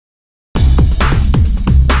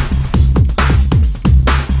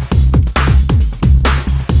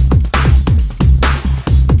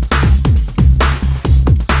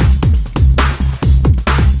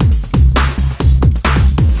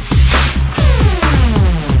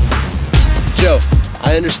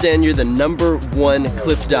I understand you're the #1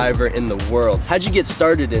 cliff diver in the world. How'd you get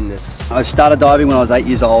started in this? I started diving when I was 8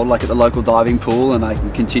 years old, like at the local diving pool, and I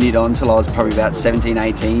continued on until I was probably about 17,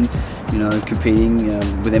 18, you know, competing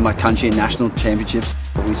within my country in national championships.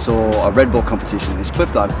 We saw a red ball competition, this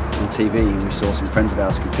cliff diving on TV, and we saw some friends of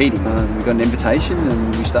ours competing. We got an invitation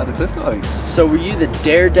and we started cliff diving. So were you the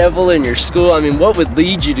daredevil in your school? I mean, what would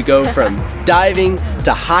lead you to go from diving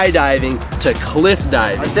to high diving to cliff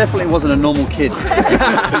diving? I definitely wasn't a normal kid.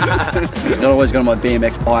 I'd always go on my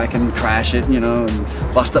BMX bike and crash it, you know,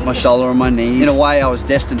 and bust up my shoulder or my knee. In a way, I was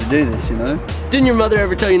destined to do this, you know. Didn't your mother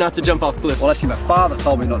ever tell you not to jump off cliffs? Well, actually, my father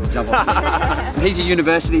told me not to jump off cliffs. He's a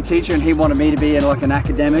university teacher and he wanted me to be like an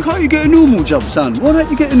academic. Can't you get a normal job, son? Why don't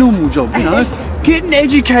you get a normal job, you know? Get an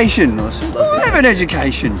education. I said, well, I have an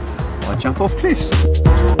education. I jump off cliffs.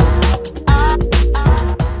 I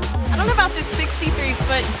don't know about this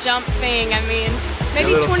 63-foot jump thing. I mean,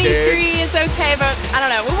 maybe 23 is okay, but I don't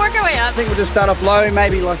know. We'll work our way up. I think we'll just start off low,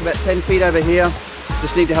 maybe like about 10 feet over here.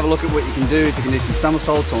 Just need to have a look at what you can do, if you can do some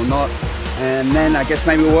somersaults or not. And then I guess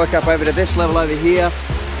maybe we'll work up over to this level over here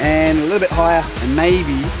and a little bit higher, and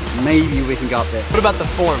maybe we can go up there. What about the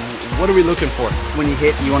form? What are we looking for? When you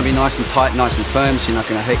hit, you want to be nice and tight, nice and firm, so you're not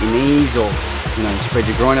going to hurt your knees or, you know, spread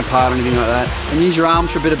your groin apart or anything like that. And use your arms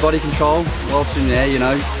for a bit of body control whilst in there, you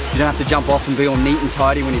know. You don't have to jump off and be all neat and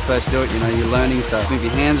tidy when you first do it, you know, you're learning, so move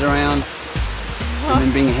your hands around and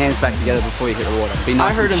then bring your hands back together before you hit the water. Be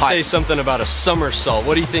nice I heard and him tight. say something about a somersault.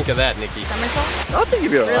 What do you think of that, Nikki? Somersault? I think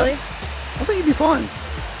you'd be alright. Really? I think you'd be fine.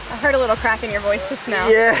 I heard a little crack in your voice just now.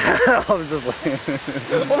 Yeah, I was just like...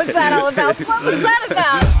 What was that all about? What was that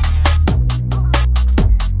about?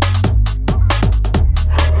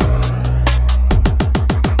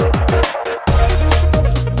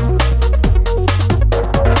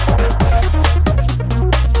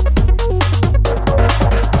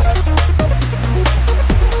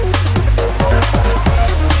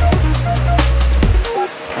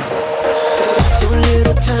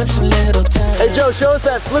 Hey Joe, show us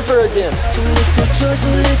that flipper again.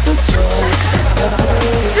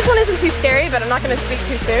 This one isn't too scary, but I'm not going to speak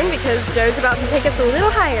too soon because Joe's about to take us a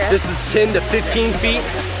little higher. This is 10 to 15 feet.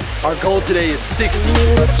 Our goal today is 60.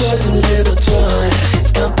 It's a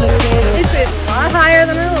lot higher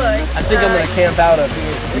than it looks. I think I'm going to camp out up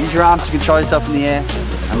here. Use your arms to control yourself in the air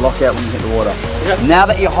and lock out when you hit the water. Now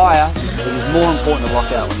that you're higher, it is more important to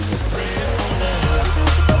lock out when you hit.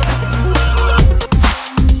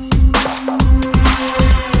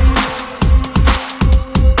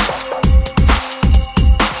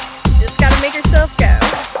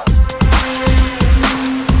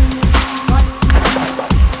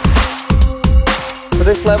 For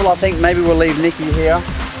this level, I think maybe we'll leave Nikki here,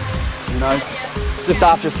 you know, just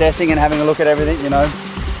after assessing and having a look at everything, you know.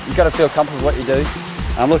 You've got to feel comfortable with what you do.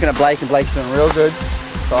 I'm looking at Blake, and Blake's doing real good,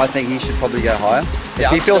 so I think he should probably go higher. Yeah,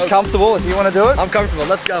 if he feels comfortable, if you want to do it. I'm comfortable,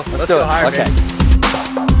 let's go. Let's do go it. higher, okay. man.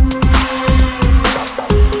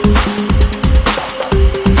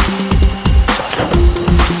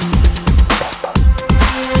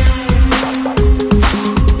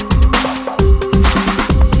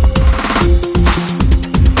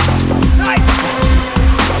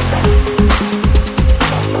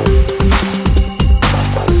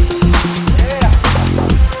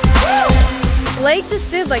 Blake just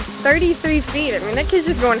did like 33 feet. I mean, that kid's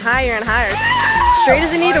just going higher and higher. Straight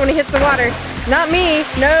as a needle when he hits the water. Not me.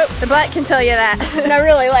 Nope. The black can tell you that. No,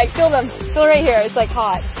 really, like, feel them. Feel right here. It's like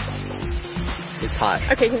hot. It's hot.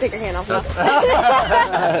 Okay, you can take your hand off now.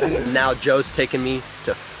 Now Joe's taking me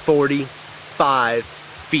to 45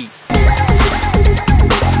 feet.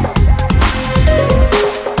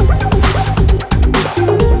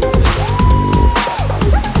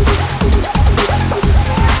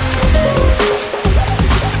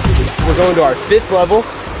 We're going to our 5th level,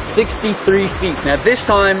 63 feet. Now this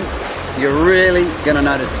time, you're really going to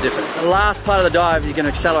notice the difference. The last part of the dive, you're going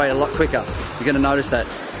to accelerate a lot quicker. You're going to notice that.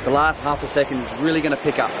 The last half a second is really going to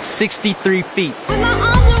pick up. 63 feet.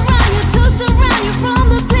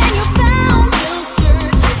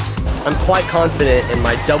 I'm quite confident in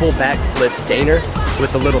my double backflip gainer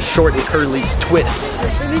with a little short and curly's twist.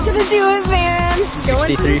 We're gonna do it, man.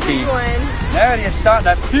 63 feet. Now you're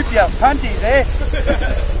starting to poop your panties, eh?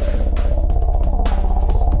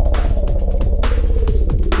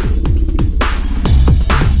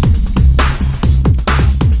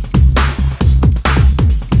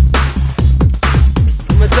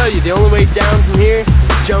 The only way down from here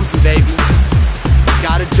is jumping, baby.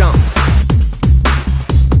 Gotta jump.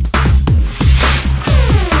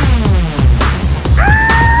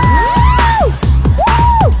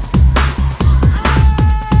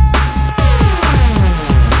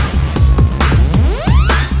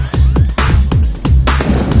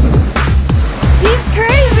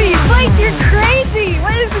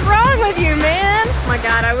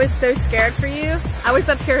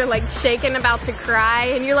 up here like shaking, about to cry,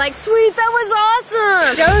 and you're like, sweet, that was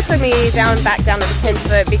awesome. Joe took me back down to the 10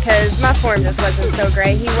 foot because my form just wasn't so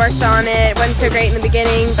great. He worked on it, wasn't so great in the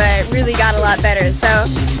beginning, but really got a lot better. So I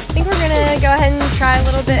think we're gonna go ahead and try a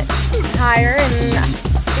little bit higher, and I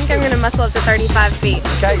think I'm gonna muscle up to 35 feet.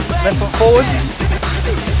 Okay, left foot forward.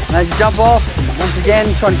 And as you jump off, once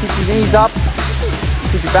again, try to keep your knees up,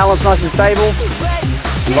 keep your balance nice and stable,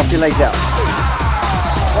 and lock your legs out.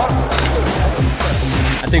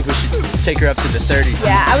 I think we should take her up to the 30.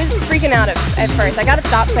 Yeah, I was freaking out at first. I got to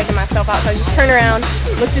stop psyching myself out, so I just turned around,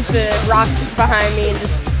 looked at the rock behind me, and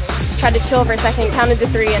just tried to chill for a second, counted to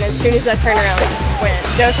 3, and as soon as I turned around, I just went.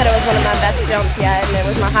 Joe said it was one of my best jumps yet, and it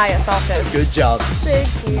was my highest also. Good job. Thank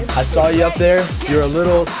you. I saw you up there. You were a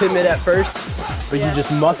little timid at first, but you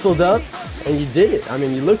just muscled up, and you did it. I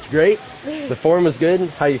mean, you looked great. The form was good.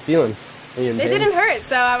 How you feeling? It didn't hurt,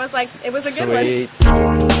 so I was like, it was a good one.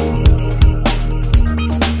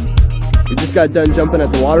 We just got done jumping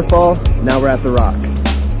at the waterfall. Now we're at the rock.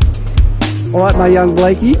 All right, my young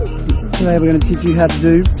Blakey. Today we're going to teach you how to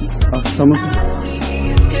do a somersault.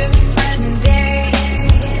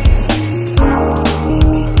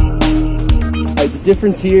 The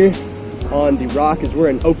difference here on the rock is we're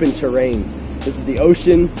in open terrain. This is the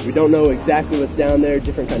ocean. We don't know exactly what's down there.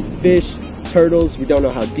 Different kinds of fish, turtles. We don't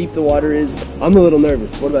know how deep the water is. I'm a little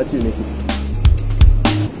nervous. What about you, Nikki?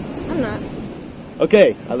 I'm not.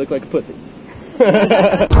 Okay, I look like a pussy.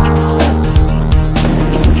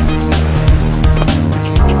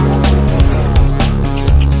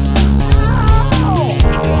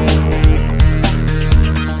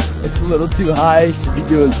 It's a little too high to be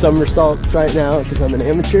doing somersaults right now because I'm an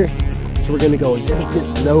amateur. So we're gonna go a little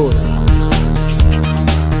bit lower.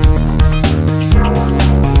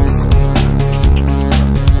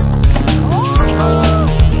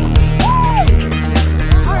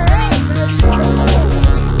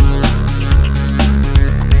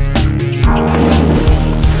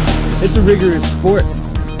 It's a rigorous sport.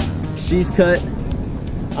 She's cut.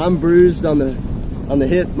 I'm bruised on the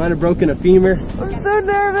hip. Might have broken a femur. I'm so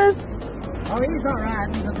nervous. Oh, he's alright.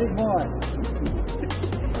 He's a big boy.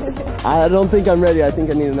 I don't think I'm ready. I think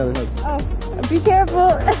I need another hug. Oh, be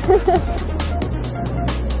careful.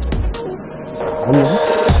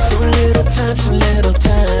 So little time, so little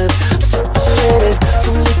time. So frustrated.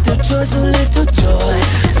 So little joy, so little joy.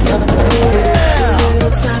 It's coming to me. So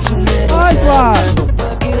little time, so little time.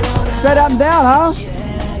 Straight up and down, huh?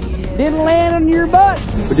 Didn't land on your butt.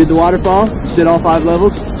 We did the waterfall, did all 5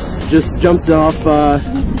 levels, just jumped off a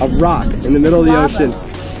rock in the middle of the ocean.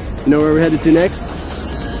 You know where we're headed to next?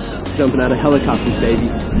 Jumping out of helicopters, baby.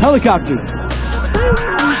 Helicopters!